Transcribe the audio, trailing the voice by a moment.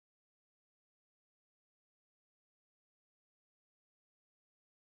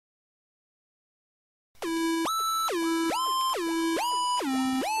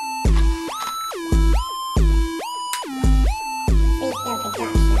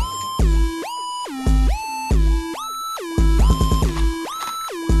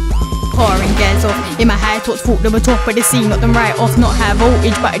guys off. In my high thoughts thought they were top of the scene, not them right off, not high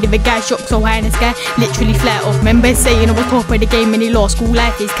voltage, but the guy shocked so high in the sky, literally flat off. Members saying I was top of the game in the law school,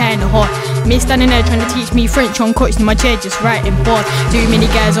 life is kinda hard. Me standing there trying to teach me French on coach in my chair, just writing bars. Too many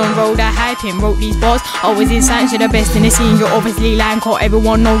guys on road, I hype him, wrote these bars. Always in science, you're the best in the scene, you're obviously lying, caught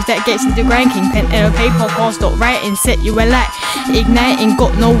everyone knows that gets into grind. King pen and a paper, can't stop writing, set you alight, igniting,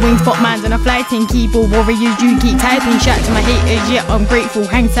 got no wings, but man's on a flighting. Keyboard warriors, you keep typing, shout to my haters, yeah, I'm grateful.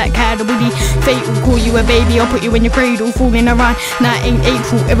 Hangs that card, woody, fatal, call you a baby, I'll put you in your cradle, fooling around. Now it ain't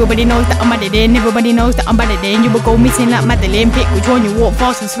April, everybody knows that I'm better than, everybody knows that I'm better than. You will go missing like Madeline, pick which one you walk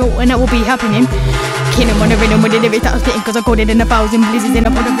fast and slow, and that will be happening. Killing on the rhythm with the lyrics that I'm spitting, cause I coded in 1,000 blizzards in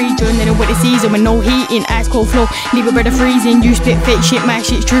upon the region. Then with the season with no heating, ice cold flow, leave a brother freezing. You spit fake shit, my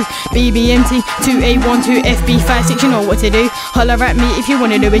shit's true. BBMT 2A12 FB56, you know what to do. Holler at me if you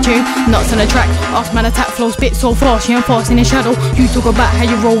wanna do a tune. Nuts on the track, off man attack flow, spit so fast, you ain't fast in the shadow. You talk about how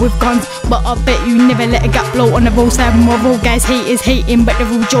you roll with guns, but I bet you never let a gap blow on the roadside. My road guys haters hating, but the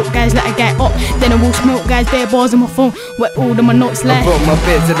real joke guys let a guy up. Then I will smoke guys, bare bars on my phone, where all of my notes like. I brought my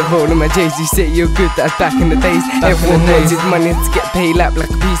beds to the roll of my J's. You say you're good, that's back in the days. Everyone wants his money to get paid, like a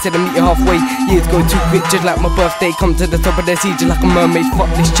piece of the meet you halfway. Years go too quick, just like my birthday. Come to the top of the sea, just like a mermaid. Fuck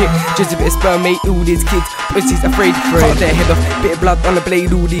this chick, just a bit of sperm, mate. All these kids, pussies afraid. Cut their head off, bit of blood on the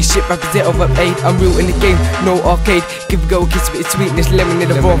blade. All these shit rappers, they're overpaid. I'm real in the game, no arcade. Give a girl a kiss with sweetness, lemon in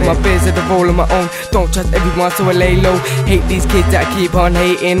the roll. My beers at the roll on my own. Don't trust everyone, so I lay low. Hate these kids that keep on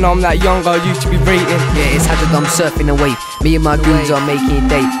hating. I'm that young, I used to be rating. Yeah, it's Hazzard, I'm surfing a wave. Me and my goons are making a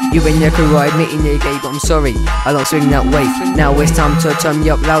date. You and your crew are admitting you're gay, but I'm sorry, I don't swing that way. Now it's time to turn me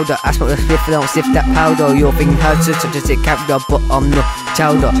up louder. I smoke the spliff, I don't sniff that powder. You're thinking Hazzard, such a sick character, but I'm not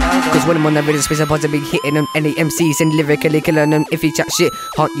chowder. Cause when I'm on the rhythm space, I'm about to be hitting them. Any MCs and lyrically killing them. If you chat shit,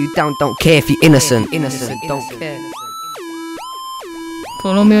 hunt you down, don't care if you're innocent. Innocent, don't care.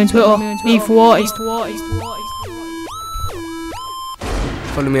 Follow me on Twitter, Lethal Artist.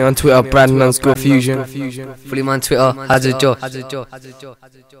 Follow me on Twitter, Brandon_Fusion. Follow me on Twitter, Hazzard.